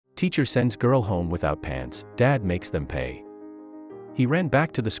Teacher sends girl home without pants, dad makes them pay. He ran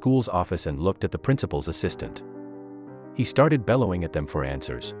back to the school's office and looked at the principal's assistant. He started bellowing at them for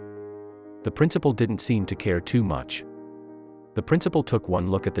answers. The principal didn't seem to care too much. The principal took one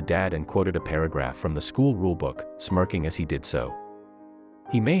look at the dad and quoted a paragraph from the school rulebook, smirking as he did so.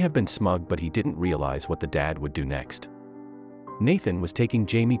 He may have been smug, but he didn't realize what the dad would do next. Nathan was taking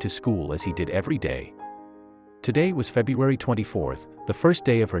Jamie to school as he did every day. Today was February 24th, the first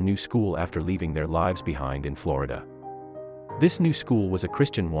day of her new school after leaving their lives behind in Florida. This new school was a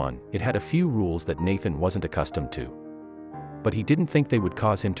Christian one. It had a few rules that Nathan wasn't accustomed to. But he didn't think they would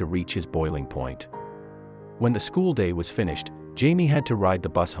cause him to reach his boiling point. When the school day was finished, Jamie had to ride the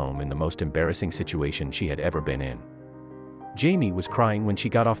bus home in the most embarrassing situation she had ever been in. Jamie was crying when she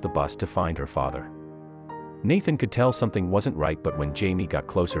got off the bus to find her father. Nathan could tell something wasn't right, but when Jamie got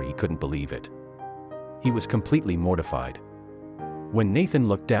closer he couldn't believe it. He was completely mortified. When Nathan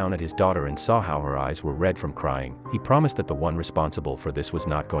looked down at his daughter and saw how her eyes were red from crying, he promised that the one responsible for this was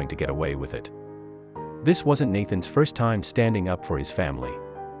not going to get away with it. This wasn't Nathan's first time standing up for his family.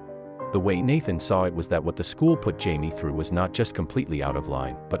 The way Nathan saw it was that what the school put Jamie through was not just completely out of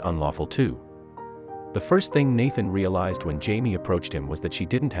line, but unlawful too. The first thing Nathan realized when Jamie approached him was that she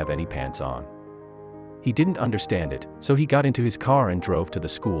didn't have any pants on. He didn't understand it, so he got into his car and drove to the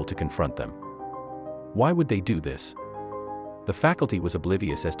school to confront them. Why would they do this? The faculty was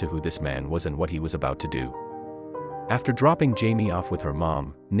oblivious as to who this man was and what he was about to do. After dropping Jamie off with her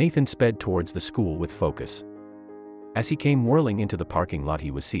mom, Nathan sped towards the school with focus. As he came whirling into the parking lot,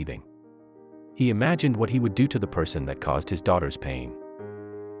 he was seething. He imagined what he would do to the person that caused his daughter's pain.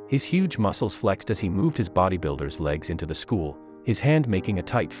 His huge muscles flexed as he moved his bodybuilder's legs into the school, his hand making a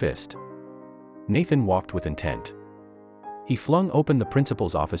tight fist. Nathan walked with intent. He flung open the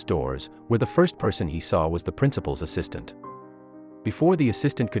principal's office doors, where the first person he saw was the principal's assistant. Before the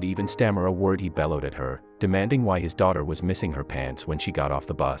assistant could even stammer a word, he bellowed at her, demanding why his daughter was missing her pants when she got off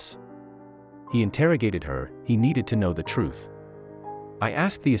the bus. He interrogated her. He needed to know the truth. I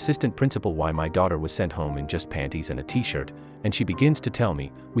asked the assistant principal why my daughter was sent home in just panties and a t-shirt, and she begins to tell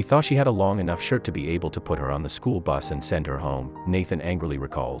me, we thought she had a long enough shirt to be able to put her on the school bus and send her home, Nathan angrily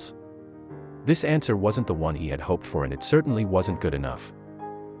recalls. This answer wasn't the one he had hoped for, and it certainly wasn't good enough.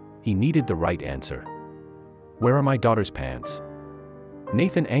 He needed the right answer. Where are my daughter's pants?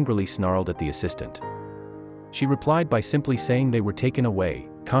 Nathan angrily snarled at the assistant. She replied by simply saying they were taken away,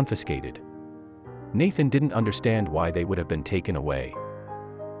 confiscated. Nathan didn't understand why they would have been taken away.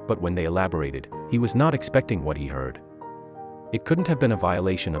 But when they elaborated, he was not expecting what he heard. It couldn't have been a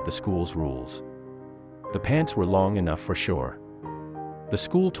violation of the school's rules. The pants were long enough for sure. The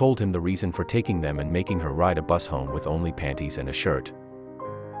school told him the reason for taking them and making her ride a bus home with only panties and a shirt.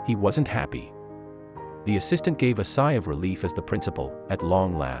 He wasn't happy. The assistant gave a sigh of relief as the principal, at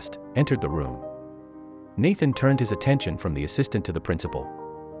long last, entered the room. Nathan turned his attention from the assistant to the principal.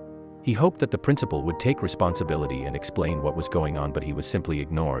 He hoped that the principal would take responsibility and explain what was going on, but he was simply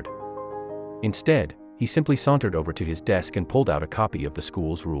ignored. Instead, he simply sauntered over to his desk and pulled out a copy of the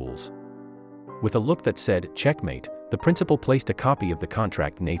school's rules. With a look that said, "Checkmate," the principal placed a copy of the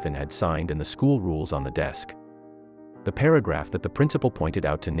contract Nathan had signed and the school rules on the desk. The paragraph that the principal pointed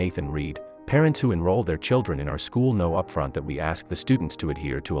out to Nathan read, "Parents who enroll their children in our school know upfront that we ask the students to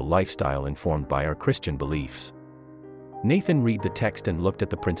adhere to a lifestyle informed by our Christian beliefs." Nathan read the text and looked at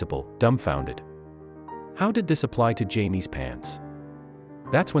the principal, dumbfounded. How did this apply to Jamie's pants?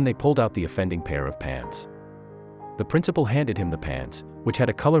 That's when they pulled out the offending pair of pants. The principal handed him the pants, which had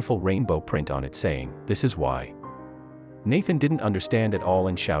a colorful rainbow print on it saying, "This is why." Nathan didn't understand at all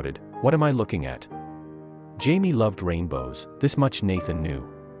and shouted, "What am I looking at?" Jamie loved rainbows, this much Nathan knew.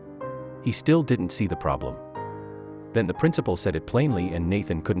 He still didn't see the problem. Then the principal said it plainly and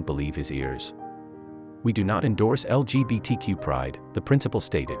Nathan couldn't believe his ears. "We do not endorse LGBTQ pride," the principal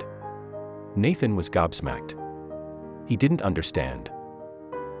stated. Nathan was gobsmacked. He didn't understand.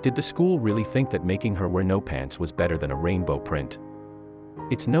 Did the school really think that making her wear no pants was better than a rainbow print?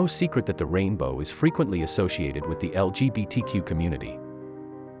 It's no secret that the rainbow is frequently associated with the LGBTQ community.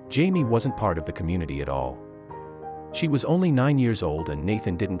 Jamie wasn't part of the community at all. She was only 9 years old and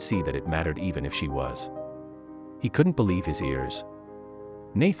Nathan didn't see that it mattered even if she was. He couldn't believe his ears.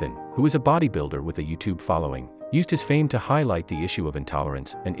 Nathan, who is a bodybuilder with a YouTube following, used his fame to highlight the issue of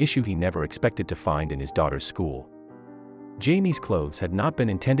intolerance, an issue he never expected to find in his daughter's school. Jamie's clothes had not been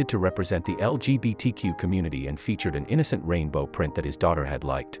intended to represent the LGBTQ community and featured an innocent rainbow print that his daughter had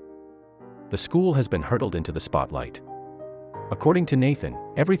liked. The school has been hurtled into the spotlight. According to Nathan,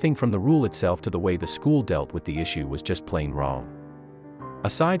 everything from the rule itself to the way the school dealt with the issue was just plain wrong.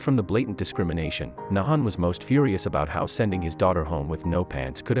 Aside from the blatant discrimination, Nahan was most furious about how sending his daughter home with no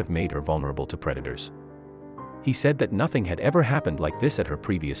pants could have made her vulnerable to predators. He said that nothing had ever happened like this at her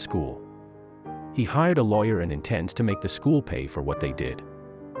previous school. He hired a lawyer and intends to make the school pay for what they did.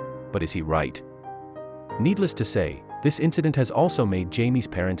 But is he right? Needless to say, this incident has also made Jamie's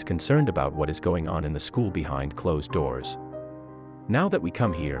parents concerned about what is going on in the school behind closed doors. Now that we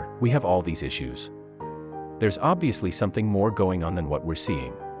come here, we have all these issues. There's obviously something more going on than what we're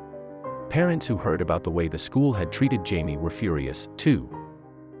seeing. Parents who heard about the way the school had treated Jamie were furious, too.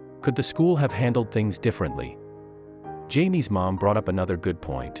 Could the school have handled things differently? Jamie's mom brought up another good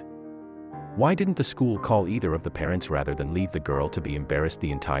point. Why didn't the school call either of the parents rather than leave the girl to be embarrassed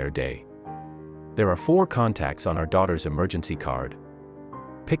the entire day? There are 4 contacts on our daughter's emergency card.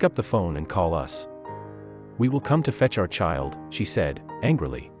 Pick up the phone and call us. We will come to fetch our child, she said,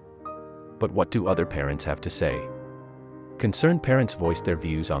 angrily. But what do other parents have to say? Concerned parents voiced their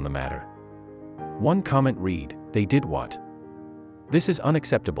views on the matter. One comment read, "They did what? This is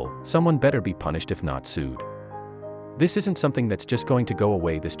unacceptable, someone better be punished if not sued. This isn't something that's just going to go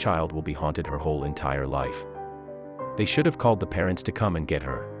away, this child will be haunted her whole entire life. They should have called the parents to come and get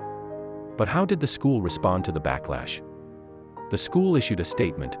her." But how did the school respond to the backlash? The school issued a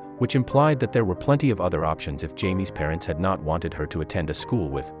statement, which implied that there were plenty of other options if Jamie's parents had not wanted her to attend a school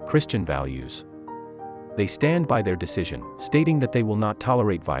with Christian values. They stand by their decision, stating that they will not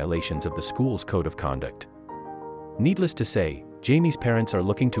tolerate violations of the school's code of conduct. Needless to say, Jamie's parents are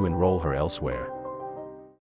looking to enroll her elsewhere.